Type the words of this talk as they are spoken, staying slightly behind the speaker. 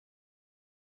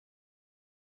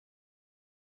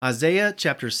Isaiah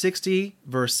chapter 60,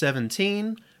 verse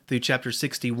 17 through chapter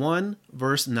 61,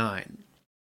 verse 9.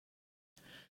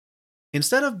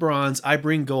 Instead of bronze I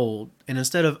bring gold, and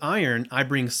instead of iron I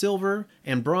bring silver,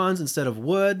 and bronze instead of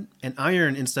wood, and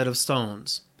iron instead of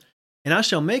stones. And I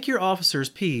shall make your officers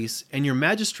peace, and your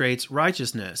magistrates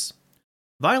righteousness.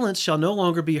 Violence shall no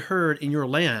longer be heard in your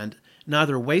land,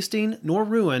 neither wasting nor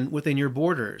ruin within your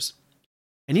borders.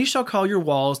 And you shall call your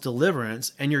walls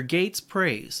deliverance, and your gates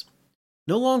praise.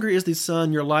 No longer is the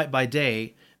sun your light by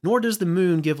day, nor does the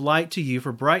moon give light to you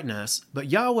for brightness, but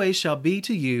Yahweh shall be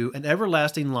to you an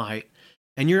everlasting light,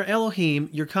 and your Elohim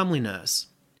your comeliness.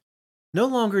 No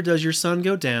longer does your sun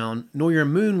go down, nor your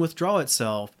moon withdraw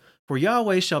itself, for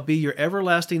Yahweh shall be your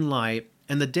everlasting light,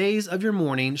 and the days of your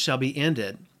mourning shall be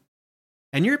ended.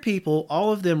 And your people,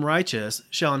 all of them righteous,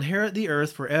 shall inherit the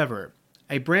earth forever,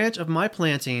 a branch of my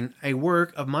planting, a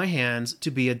work of my hands,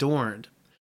 to be adorned.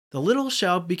 The little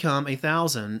shall become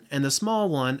 1,000, and the small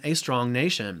one a strong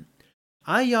nation.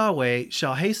 I, Yahweh,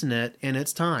 shall hasten it in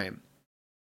its time.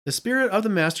 The Spirit of the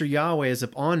Master Yahweh is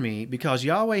upon me, because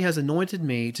Yahweh has anointed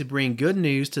me to bring good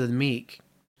news to the meek.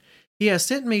 He has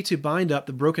sent me to bind up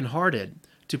the brokenhearted,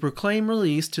 to proclaim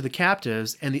release to the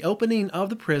captives, and the opening of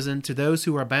the prison to those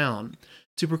who are bound,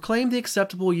 to proclaim the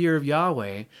acceptable year of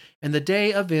Yahweh, and the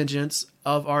day of vengeance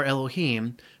of our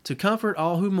Elohim, to comfort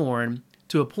all who mourn,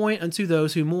 to appoint unto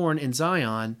those who mourn in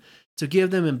Zion, to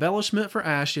give them embellishment for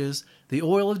ashes, the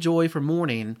oil of joy for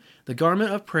mourning, the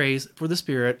garment of praise for the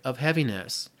spirit of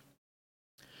heaviness.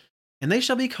 And they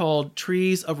shall be called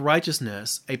trees of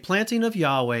righteousness, a planting of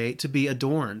Yahweh to be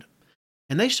adorned.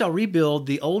 And they shall rebuild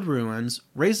the old ruins,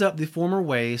 raise up the former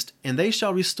waste, and they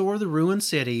shall restore the ruined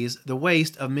cities, the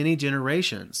waste of many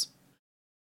generations.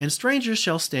 And strangers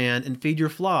shall stand and feed your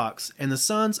flocks, and the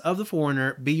sons of the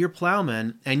foreigner be your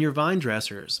plowmen and your vine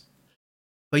dressers.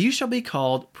 But you shall be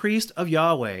called priests of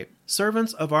Yahweh,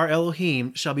 servants of our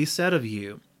Elohim shall be said of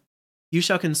you. You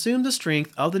shall consume the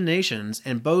strength of the nations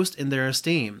and boast in their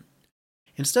esteem.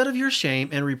 Instead of your shame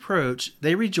and reproach,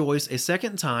 they rejoice a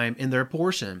second time in their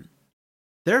portion.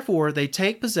 Therefore they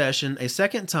take possession a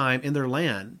second time in their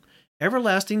land.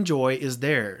 Everlasting joy is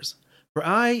theirs. For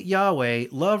I, Yahweh,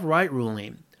 love right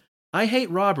ruling. I hate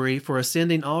robbery for a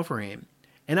sending offering,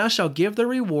 and I shall give their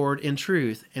reward in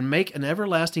truth, and make an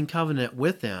everlasting covenant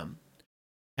with them.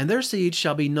 And their seed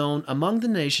shall be known among the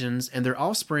nations, and their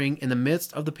offspring in the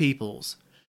midst of the peoples.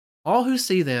 All who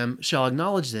see them shall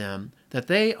acknowledge them, that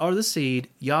they are the seed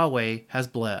Yahweh has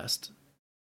blessed.